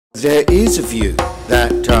There is a view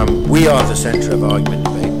that we are the centre of argument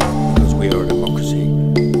debate because we are a democracy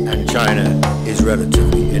and China is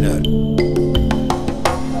relatively inert.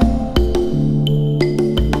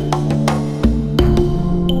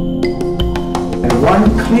 And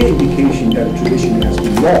one clear indication that tradition has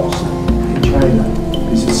been lost in China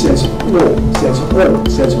is a sense of awe,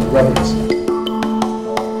 sense of reverence.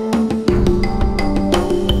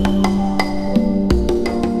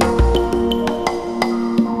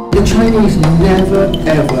 The Chinese never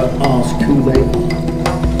ever ask who they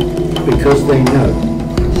are, because they know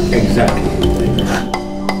exactly who they are.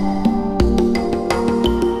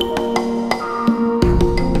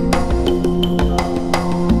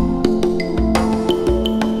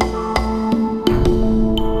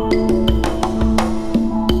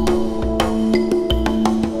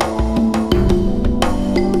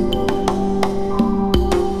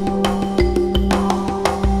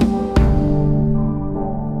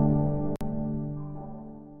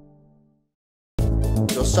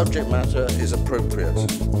 Your subject matter is appropriate,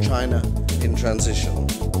 China in transition.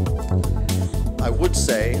 I would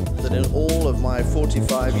say that in all of my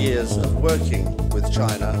 45 years of working with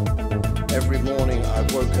China, every morning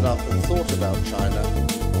I've woken up and thought about China.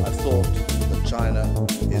 I've thought that China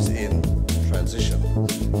is in transition.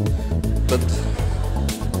 But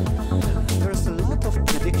there's a lot of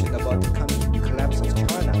prediction about the coming collapse of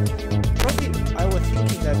China. Probably I was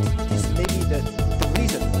thinking that this may be the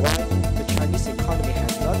reason why the Chinese economy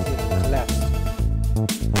has not yet collapsed.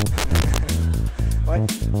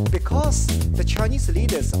 Right? Because the Chinese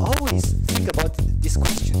leaders always think about this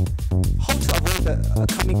question, how to avoid the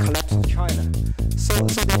coming collapse of China. So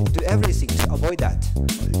they do everything to avoid that.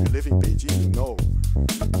 If you live in Beijing, you know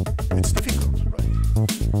it's difficult, right?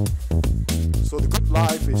 So the good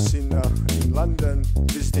life is in London,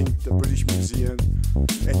 visiting the British Museum,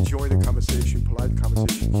 enjoy the conversation, polite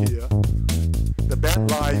conversation here. The bad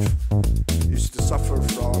life is to suffer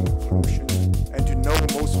from pollution and to know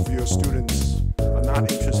most of your students are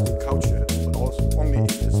not interested in culture, but also only in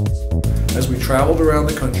business. As we traveled around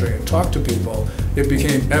the country and talked to people, it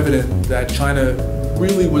became evident that China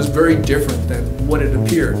really was very different than what it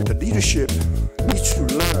appeared. The leadership needs to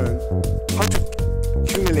learn how to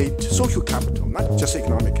accumulate social capital, not just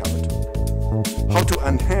economic capital. How to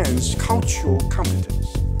enhance cultural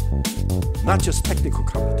competence, not just technical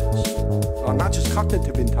competence, or not just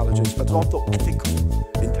cognitive intelligence, but also ethical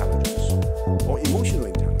intelligence or emotional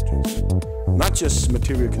intelligence, not just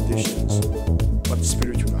material conditions, but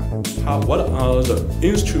spiritual knowledge. What are the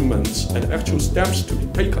instruments and actual steps to be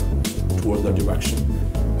taken toward the direction?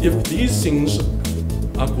 If these things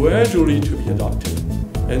are gradually to be adopted,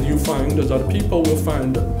 and you find that people will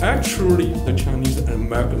find actually the Chinese and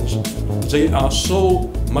Americans, they are so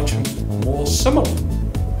much more similar,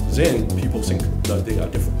 then people think that they are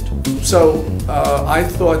different. So I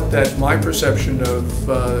thought that my perception of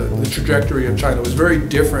the trajectory of China was very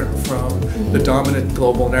different from the dominant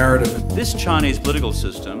global narrative. This Chinese political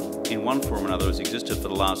system, in one form or another, has existed for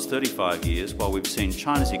the last 35 years, while we've seen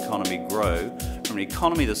China's economy grow from an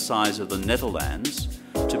economy the size of the Netherlands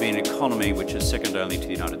to be an economy which is second only to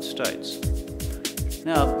the United States.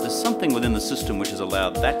 Now, there's something within the system which has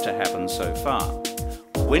allowed that to happen so far.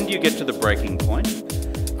 When do you get to the breaking point?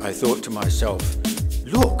 I thought to myself,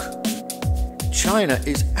 look, China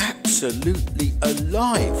is absolutely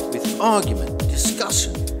alive with argument,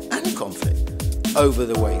 discussion and conflict over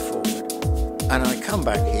the way forward. And I come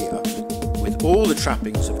back here with all the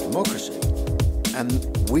trappings of democracy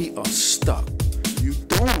and we are stuck. You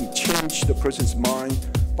don't change the person's mind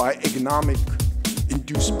by economic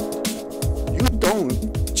inducement. You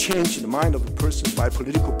don't change the mind of a person by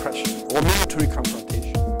political pressure or military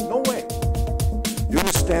confrontation. No way. You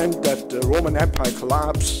understand that the Roman Empire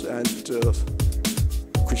collapsed and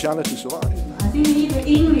Christianity survived. I think if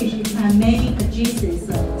English can make Jesus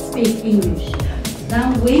speak English,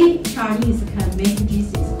 then we Chinese can make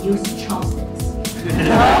Jesus